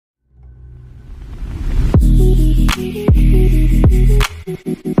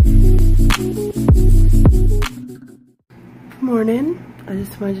morning. I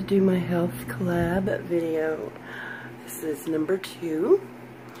just wanted to do my health collab video. This is number 2.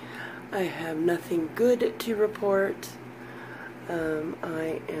 I have nothing good to report.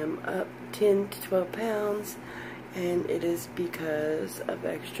 I am up 10 to 12 pounds and it is because of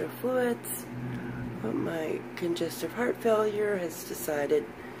extra fluids. My congestive heart failure has decided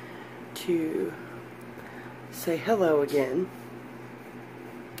to say hello again.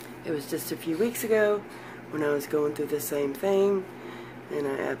 It was just a few weeks ago when I was going through the same thing, and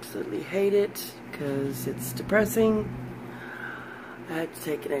I absolutely hate it because it's depressing. I had to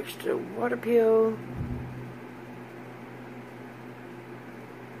take an extra water pill,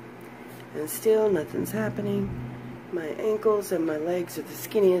 and still nothing's happening. My ankles and my legs are the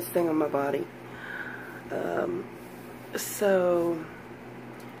skinniest thing on my body. So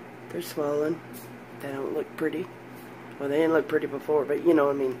they're swollen. They don't look pretty. Well, they didn't look pretty before, but you know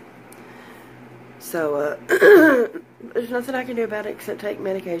what I mean. So, there's nothing I can do about it except take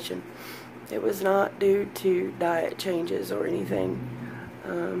medication. It was not due to diet changes or anything.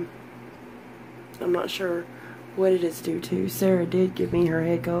 I'm not sure what it is due to. Sarah did give me her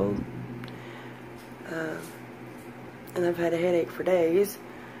head cold. And I've had a headache for days.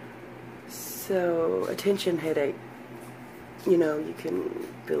 So, a tension headache. You know, you can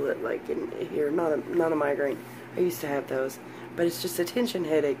feel it like in here. Not a migraine. I used to have those. But it's just a tension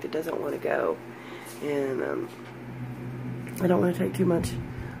headache that doesn't want to go. And I don't want to take too much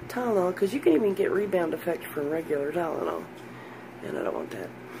Tylenol because you can even get rebound effect from regular Tylenol, and I don't want that.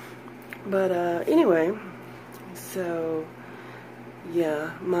 But anyway, so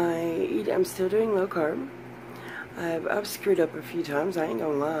yeah, I'm still doing low carb. I've screwed up a few times, I ain't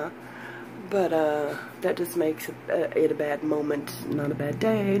gonna lie, but that just makes it a bad moment, not a bad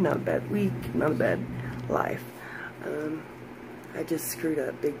day, not a bad week, not a bad life. I just screwed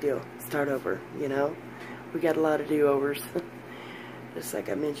up. Big deal. Start over, you know? We got a lot of do-overs. Just like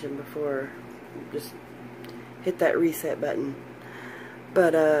I mentioned before. Just hit that reset button.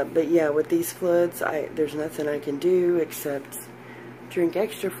 But yeah, with these fluids, there's nothing I can do except drink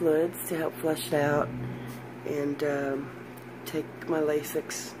extra fluids to help flush it out and take my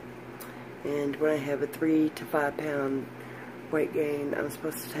Lasix. And when I have a 3 to 5 pound weight gain, I'm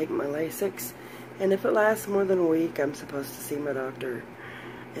supposed to take my Lasix. And if it lasts more than a week, I'm supposed to see my doctor.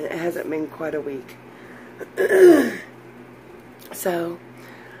 And it hasn't been quite a week. So,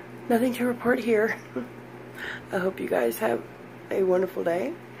 nothing to report here. I hope you guys have a wonderful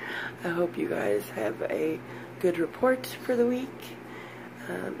day. I hope you guys have a good report for the week.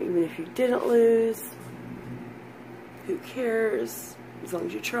 Even if you didn't lose, who cares? As long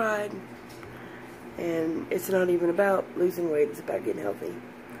as you tried. And it's not even about losing weight, it's about getting healthy.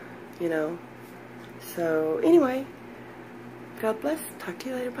 You know? So, anyway, God bless. Talk to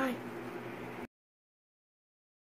you later. Bye.